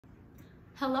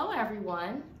Hello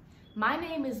everyone, my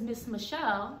name is Miss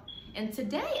Michelle and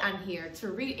today I'm here to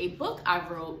read a book I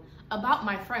wrote about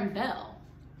my friend Belle.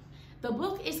 The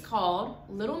book is called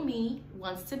Little Me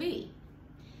Wants to Be.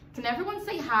 Can everyone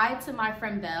say hi to my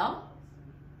friend Belle?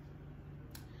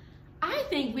 I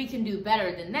think we can do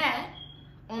better than that.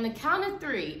 On the count of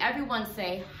 3, everyone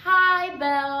say hi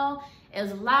Belle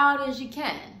as loud as you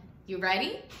can. You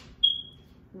ready?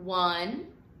 1,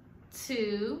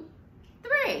 2,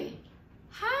 3.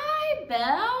 Hi,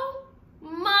 Belle.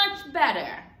 Much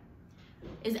better.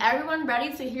 Is everyone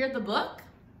ready to hear the book?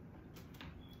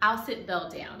 I'll sit Belle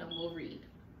down and we'll read.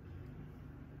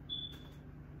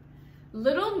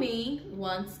 Little Me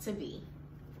Wants to Be.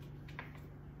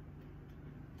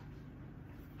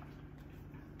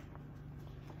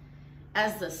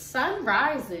 As the sun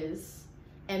rises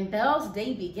and Belle's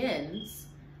day begins,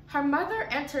 her mother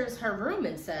enters her room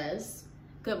and says,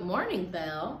 "Good morning,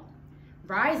 Belle.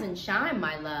 Rise and shine,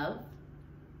 my love."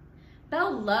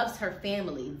 Belle loves her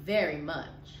family very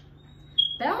much.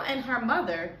 Belle and her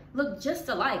mother look just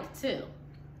alike too.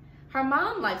 Her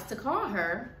mom likes to call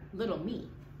her Little Me.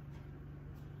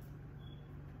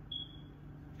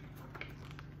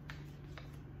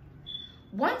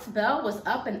 Once Belle was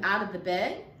up and out of the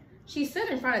bed, she stood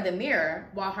in front of the mirror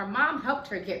while her mom helped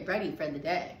her get ready for the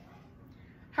day.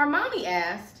 Her mommy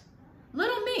asked,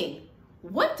 "Little Me,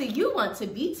 what do you want to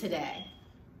be today?"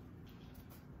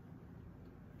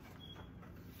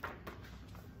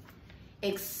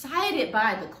 Excited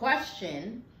by the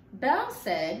question, Belle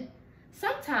said,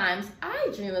 "Sometimes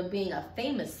I dream of being a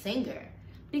famous singer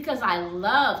because I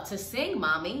love to sing,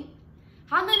 Mommy."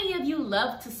 How many of you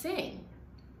love to sing?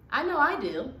 I know I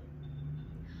do.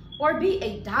 Or be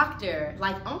a doctor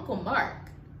like Uncle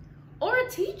Mark, or a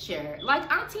teacher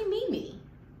like Auntie Mimi.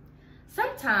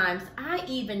 Sometimes I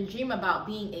even dream about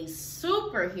being a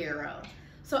superhero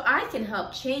so I can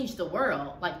help change the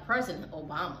world like President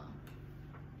Obama.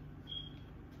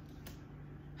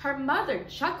 Her mother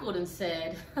chuckled and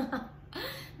said,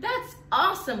 "That's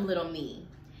awesome, Little Me.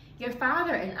 Your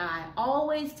father and I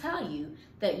always tell you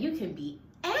that you can be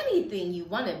anything you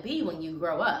want to be when you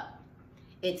grow up.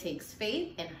 It takes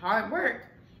faith and hard work,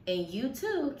 and you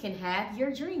too can have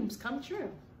your dreams come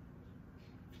true."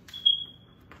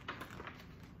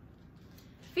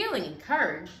 Feeling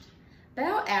encouraged,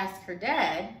 Belle asked her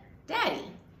dad,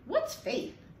 "Daddy, what's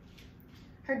faith?"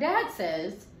 Her dad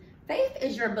says, "Faith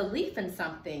is your belief in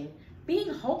something,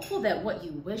 being hopeful that what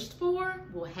you wished for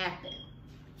will happen."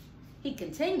 He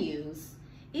continues,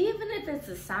 "Even if it's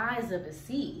the size of a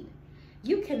seed,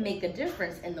 you can make a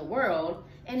difference in the world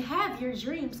and have your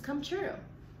dreams come true."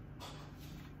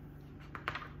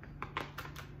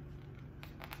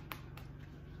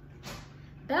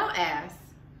 Belle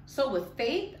asks, "So with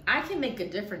faith, I can make a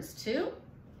difference too?"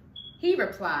 He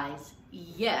replies,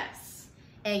 "Yes,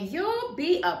 and you'll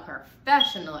be a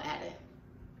professional at it."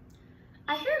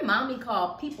 I hear Mommy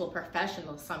call people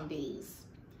professionals some days.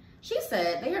 She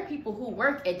said they are people who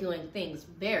work at doing things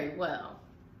very well.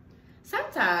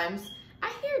 Sometimes I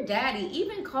hear Daddy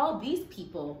even call these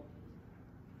people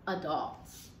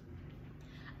adults.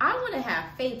 I want to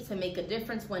have faith to make a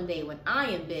difference one day when I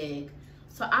am big,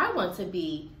 so I want to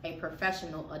be a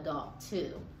professional adult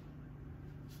too.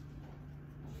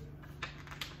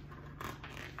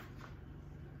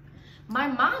 My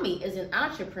mommy is an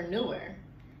entrepreneur.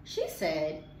 She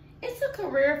said, "It's a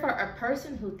career for a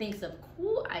person who thinks of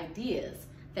cool ideas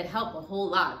that help a whole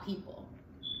lot of people."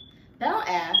 Belle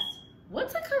asked,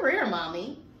 "What's a career,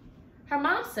 Mommy?" Her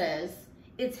mom says,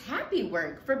 "It's happy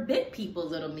work for big people,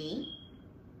 Little Me."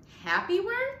 Happy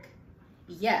work?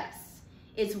 Yes,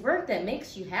 it's work that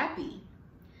makes you happy.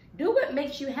 Do what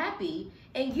makes you happy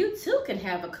and you too can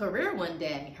have a career one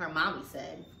day, her mommy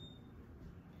said.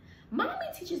 Mommy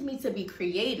teaches me to be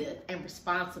creative and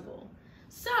responsible.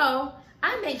 So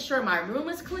I make sure my room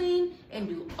is clean and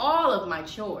do all of my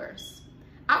chores.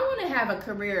 I want to have a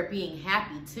career being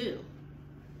happy too.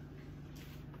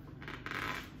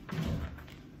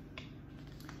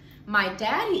 My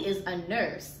daddy is a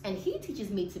nurse and he teaches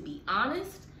me to be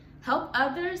honest, help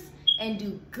others, and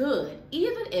do good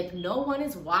even if no one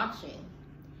is watching.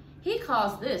 He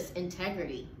calls this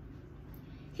integrity.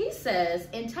 He says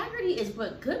integrity is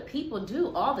what good people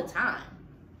do all the time.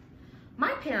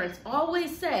 My parents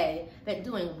always say that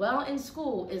doing well in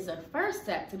school is the first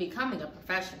step to becoming a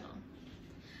professional.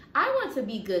 I want to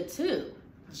be good too,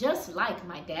 just like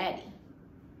my daddy.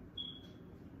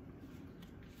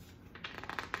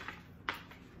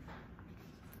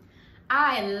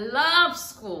 I love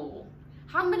school.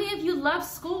 How many of you love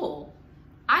school?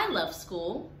 I love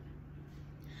school.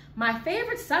 My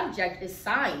favorite subject is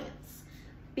science.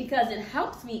 because it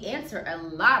helps me answer a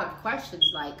lot of questions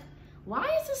like, why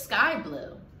is the sky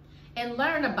blue? And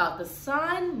learn about the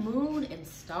sun, moon, and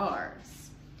stars.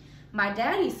 My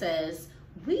daddy says,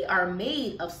 we are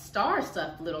made of star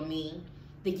stuff, little me.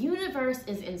 The universe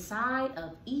is inside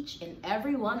of each and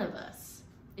every one of us.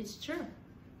 It's true.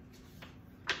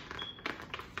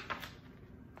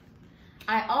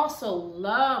 I also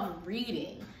love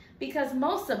reading because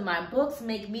most of my books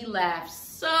make me laugh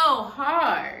so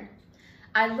hard.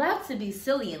 I love to be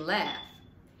silly and laugh.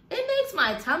 It makes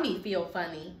my tummy feel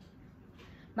funny.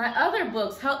 My other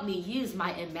books help me use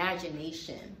my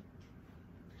imagination.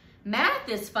 Math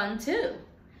is fun too.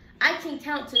 I can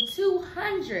count to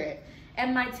 200,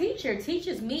 and my teacher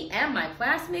teaches me and my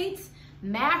classmates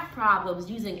math problems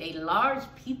using a large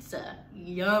pizza.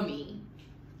 Yummy.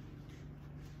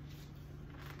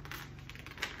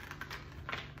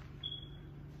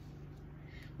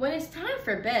 When it's time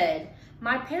for bed,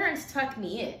 my parents tuck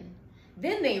me in.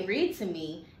 Then they read to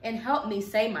me and help me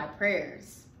say my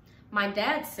prayers. My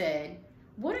dad said,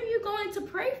 what are you going to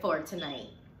pray for tonight?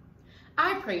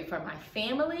 I pray for my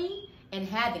family and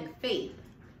having faith.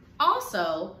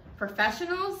 Also,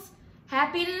 professionals,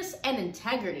 happiness, and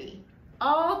integrity.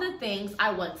 All the things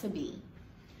I want to be.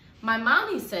 My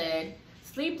mommy said,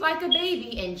 sleep like a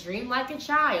baby and dream like a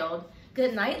child.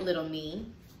 Good night, little me.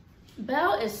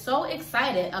 Belle is so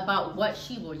excited about what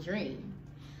she will dream.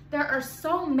 There are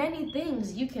so many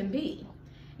things you can be.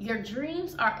 Your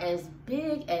dreams are as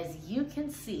big as you can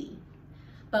see.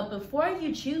 But before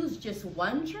you choose just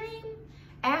one dream,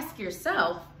 ask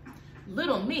yourself,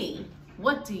 little me,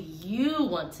 what do you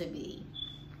want to be?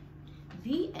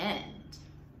 The end.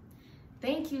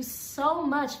 Thank you so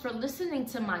much for listening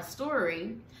to my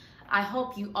story. I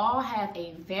hope you all have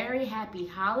a very happy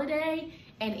holiday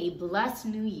and a blessed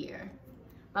new year.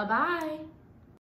 Bye-bye.